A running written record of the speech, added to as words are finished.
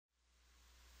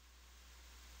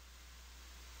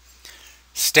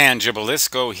Stan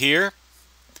Gibelisco here,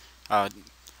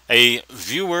 a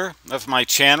viewer of my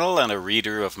channel and a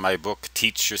reader of my book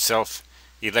Teach Yourself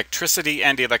Electricity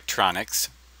and Electronics,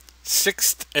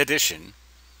 6th edition,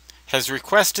 has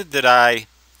requested that I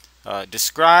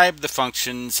describe the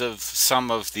functions of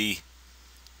some of the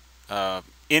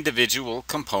individual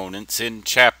components in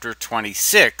Chapter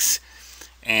 26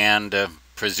 and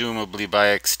presumably by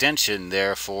extension,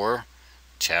 therefore,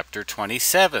 Chapter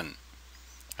 27.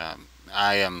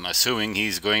 I am assuming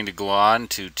he's going to go on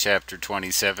to Chapter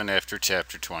 27 after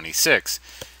Chapter 26.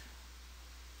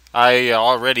 I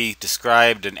already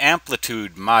described an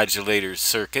amplitude modulator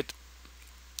circuit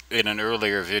in an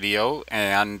earlier video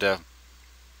and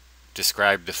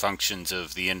described the functions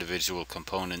of the individual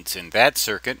components in that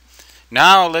circuit.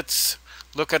 Now let's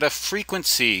look at a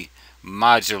frequency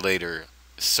modulator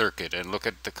circuit and look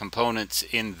at the components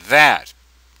in that.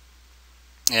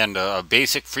 And a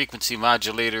basic frequency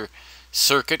modulator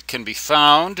circuit can be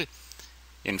found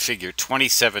in figure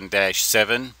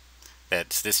 27-7.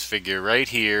 That's this figure right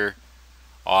here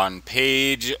on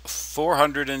page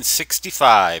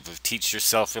 465 of Teach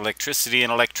Yourself Electricity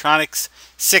and Electronics,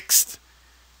 6th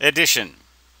edition.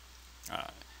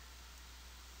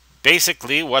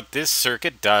 Basically, what this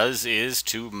circuit does is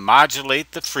to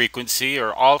modulate the frequency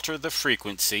or alter the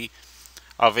frequency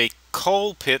of a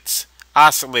Colpitts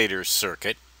oscillator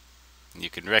circuit. You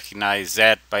can recognize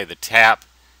that by the tap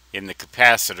in the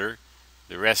capacitor.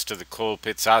 The rest of the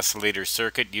Colpitts oscillator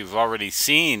circuit, you've already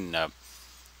seen a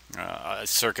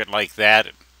circuit like that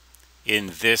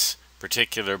in this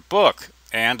particular book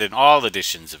and in all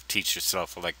editions of Teach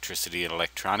Yourself Electricity and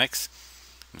Electronics.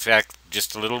 In fact,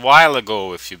 just a little while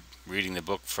ago, if you're reading the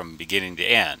book from beginning to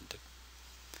end.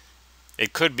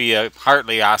 It could be a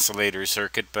Hartley oscillator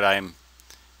circuit, but I'm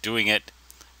doing it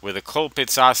with a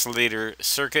Colpitts oscillator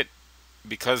circuit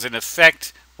because in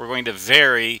effect we're going to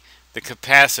vary the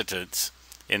capacitance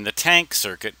in the tank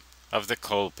circuit of the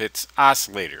Colpitts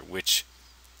oscillator, which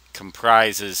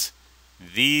comprises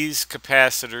these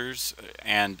capacitors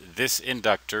and this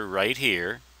inductor right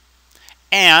here,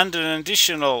 and an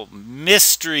additional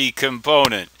mystery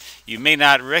component. You may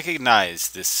not recognize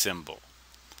this symbol,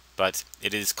 but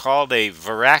it is called a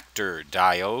varactor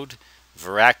diode.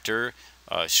 Varactor,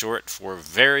 short for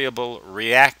variable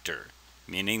reactor,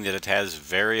 meaning that it has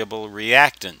variable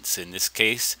reactance. In this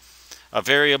case, a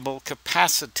variable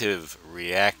capacitive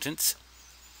reactance.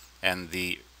 And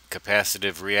the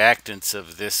capacitive reactance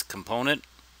of this component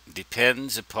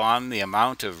depends upon the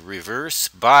amount of reverse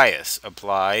bias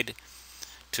applied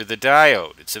to the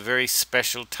diode. It's a very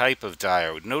special type of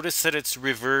diode. Notice that it's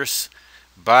reverse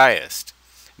biased.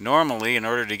 Normally, in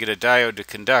order to get a diode to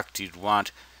conduct, you'd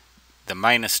want the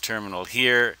minus terminal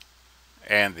here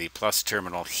and the plus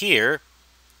terminal here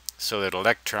so that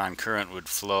electron current would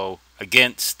flow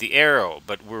against the arrow.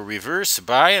 But we're reverse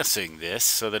biasing this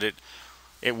so that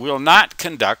it will not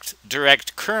conduct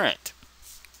direct current.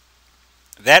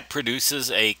 That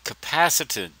produces a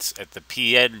capacitance at the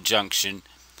p-n junction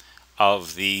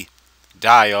of the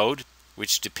diode,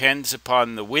 which depends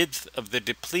upon the width of the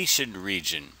depletion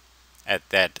region at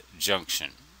that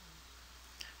junction.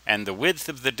 And the width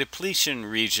of the depletion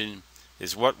region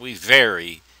is what we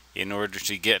vary in order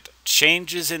to get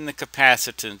changes in the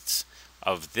capacitance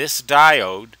of this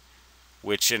diode,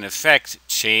 which in effect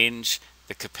change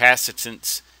the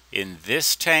capacitance in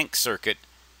this tank circuit,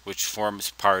 which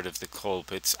forms part of the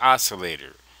Colpitts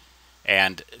oscillator.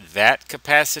 And that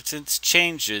capacitance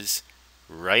changes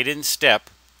right in step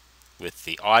with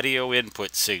the audio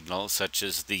input signal, such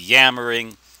as the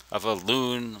yammering of a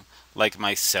loon like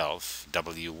myself,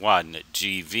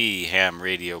 W1GV ham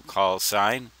radio call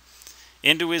sign,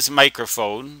 into his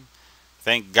microphone.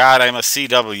 Thank God I'm a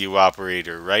CW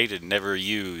operator, right, and never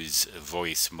use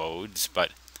voice modes.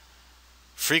 But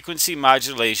frequency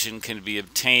modulation can be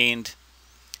obtained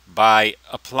by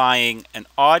applying an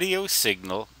audio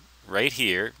signal right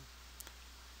here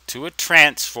to a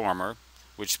transformer,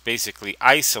 which basically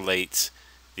isolates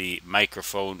the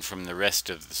microphone from the rest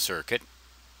of the circuit.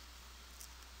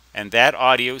 And that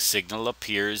audio signal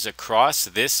appears across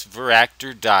this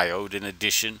varactor diode in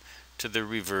addition to the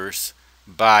reverse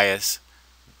bias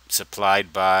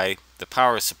supplied by the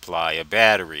power supply, a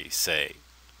battery, say.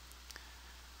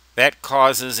 That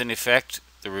causes, in effect,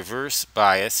 the reverse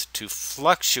bias to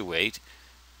fluctuate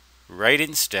right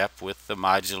in step with the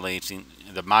modulation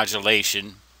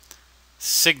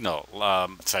signal,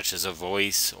 such as a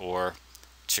voice or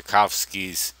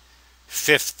Tchaikovsky's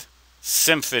Fifth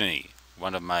Symphony,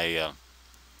 one of my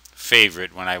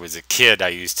favorite. When I was a kid, I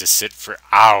used to sit for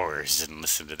hours and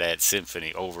listen to that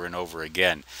symphony over and over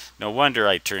again. No wonder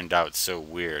I turned out so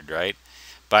weird, right?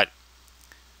 But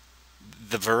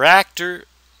The varactor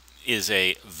is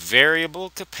a variable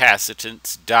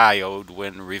capacitance diode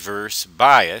when reverse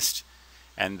biased,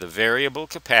 and the variable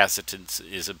capacitance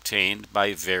is obtained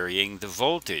by varying the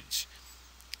voltage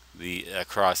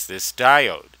across this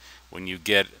diode. When you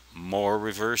get more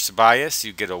reverse bias,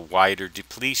 you get a wider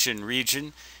depletion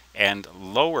region and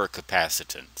lower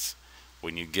capacitance.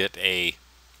 When you get a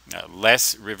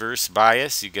less reverse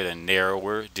bias, you get a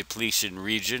narrower depletion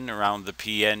region around the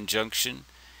PN junction,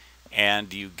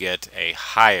 and you get a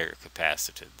higher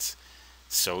capacitance.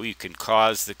 So you can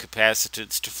cause the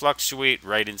capacitance to fluctuate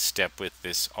right in step with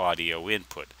this audio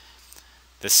input.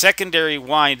 The secondary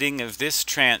winding of this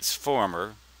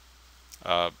transformer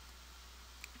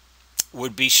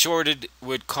would be shorted,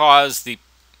 would cause the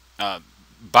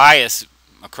bias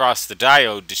across the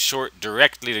diode to short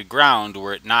directly to ground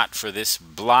were it not for this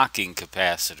blocking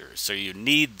capacitor. So you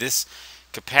need this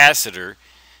capacitor,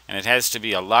 and it has to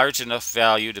be a large enough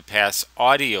value to pass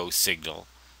audio signal,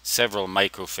 several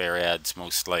microfarads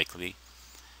most likely,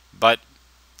 but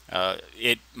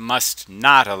it must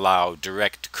not allow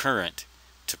direct current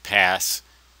to pass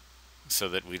so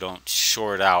that we don't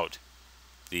short out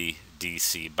the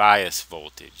DC bias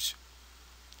voltage.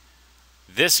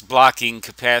 This blocking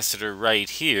capacitor right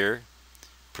here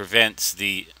prevents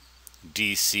the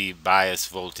DC bias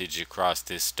voltage across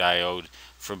this diode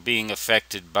from being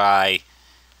affected by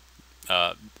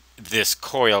this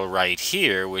coil right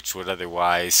here, which would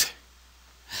otherwise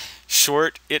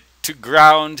short it to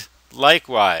ground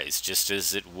likewise, just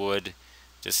as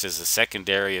the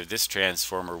secondary of this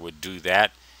transformer would do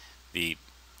that. The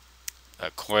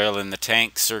coil in the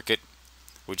tank circuit,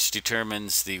 which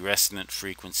determines the resonant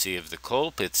frequency of the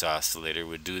Colpitts oscillator,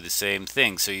 would do the same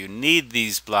thing. So you need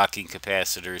these blocking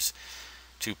capacitors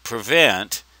to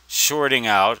prevent shorting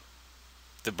out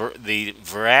the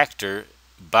varactor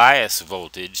bias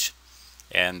voltage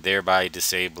and thereby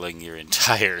disabling your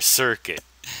entire circuit.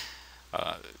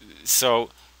 So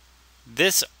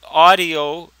this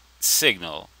audio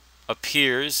signal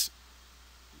appears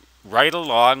right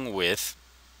along with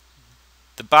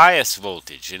the bias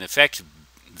voltage, in effect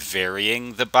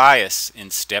varying the bias in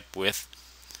step with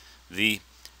the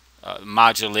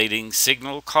modulating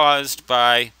signal caused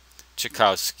by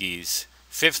Tchaikovsky's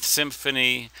Fifth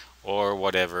Symphony or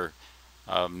whatever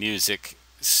music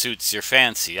suits your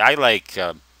fancy. I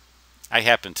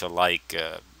happen to like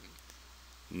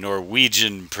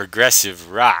Norwegian progressive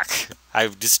rock.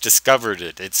 I've just discovered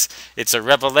it. It's a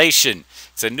revelation.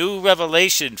 It's a new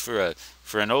revelation for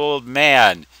an old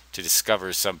man to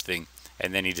discover something,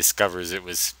 and then he discovers it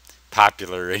was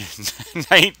popular in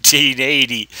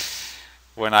 1980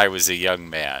 when I was a young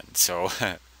man. So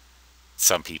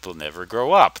some people never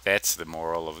grow up. That's the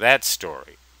moral of that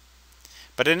story.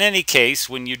 But in any case,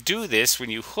 when you do this, when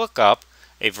you hook up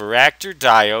a varactor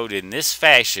diode in this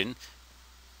fashion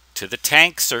to the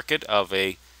tank circuit of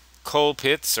a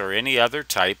Colpitts or any other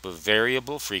type of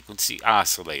variable frequency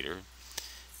oscillator,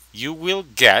 you will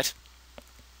get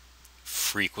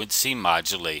frequency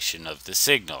modulation of the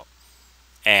signal.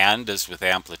 And as with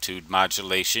amplitude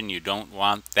modulation, you don't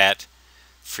want that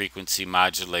frequency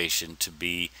modulation to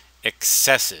be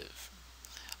excessive.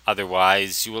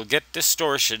 Otherwise, you will get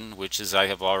distortion, which, as I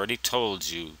have already told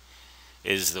you,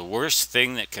 is the worst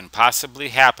thing that can possibly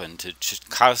happen to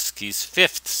Tchaikovsky's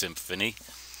Fifth Symphony,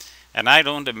 and I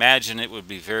don't imagine it would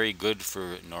be very good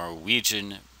for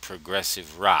Norwegian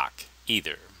progressive rock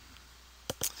either.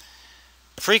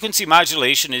 Frequency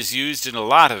modulation is used in a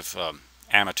lot of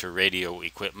amateur radio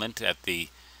equipment at the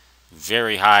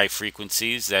very high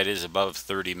frequencies, that is above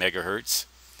 30 megahertz,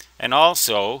 and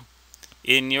also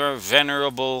in your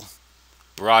venerable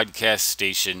broadcast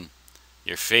station,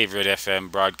 your favorite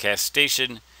FM broadcast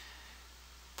station,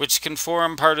 which can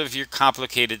form part of your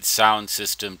complicated sound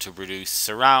system to produce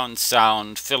surround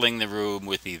sound, filling the room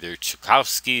with either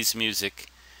Tchaikovsky's music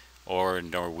or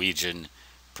Norwegian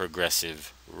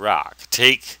progressive rock.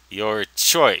 Take your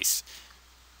choice.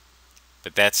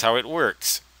 But that's how it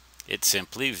works. It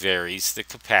simply varies the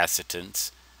capacitance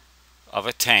of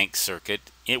a tank circuit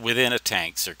within a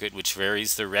tank circuit, which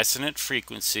varies the resonant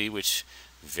frequency, which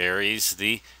varies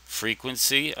the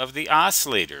frequency of the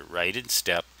oscillator, right in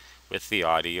step with the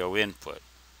audio input.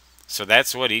 So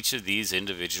that's what each of these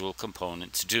individual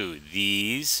components do.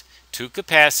 These two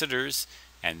capacitors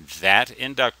and that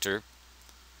inductor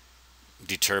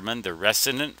determine the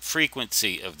resonant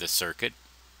frequency of the circuit.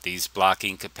 These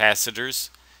blocking capacitors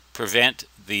prevent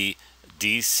the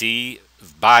DC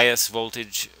bias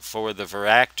voltage for the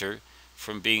varactor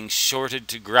from being shorted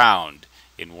to ground,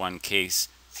 in one case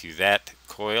through that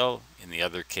coil, in the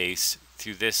other case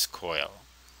through this coil.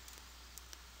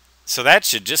 So that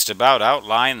should just about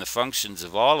outline the functions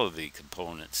of all of the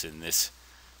components in this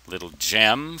little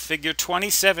gem. Figure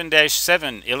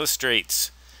 27-7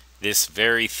 illustrates this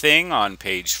very thing on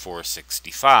page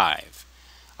 465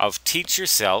 of Teach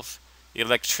Yourself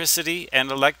Electricity and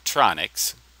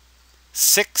Electronics,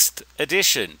 6th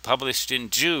edition, published in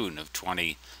June of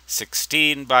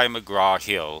 2016 by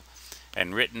McGraw-Hill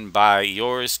and written by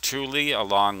yours truly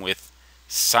along with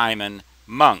Simon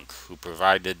Monk, who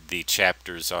provided the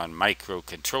chapters on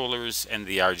microcontrollers and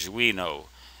the Arduino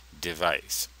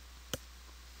device.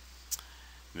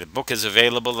 The book is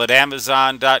available at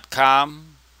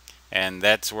Amazon.com, and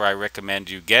that's where I recommend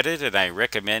you get it. And I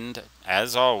recommend,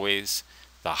 as always,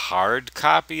 the hard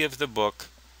copy of the book,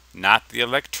 not the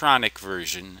electronic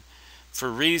version, for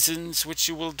reasons which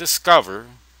you will discover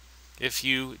if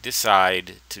you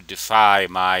decide to defy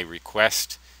my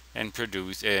request and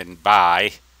produce and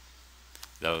buy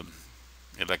the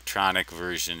electronic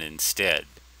version instead.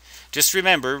 Just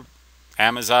remember,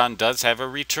 Amazon does have a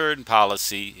return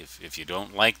policy. If you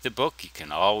don't like the book, you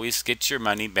can always get your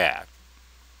money back.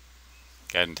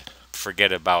 And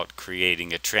forget about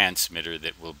creating a transmitter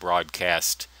that will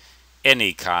broadcast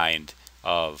any kind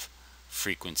of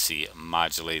frequency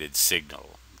modulated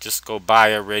signal. Just go buy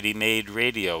a ready-made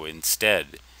radio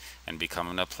instead and become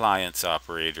an appliance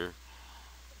operator.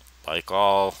 Like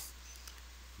all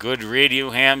good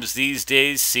radio hams these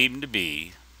days seem to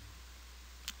be,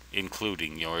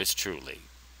 including yours truly.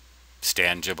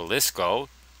 Stan Gibilisco,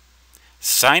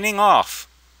 signing off.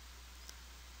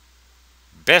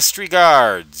 Best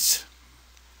regards,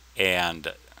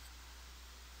 and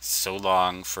so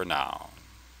long for now.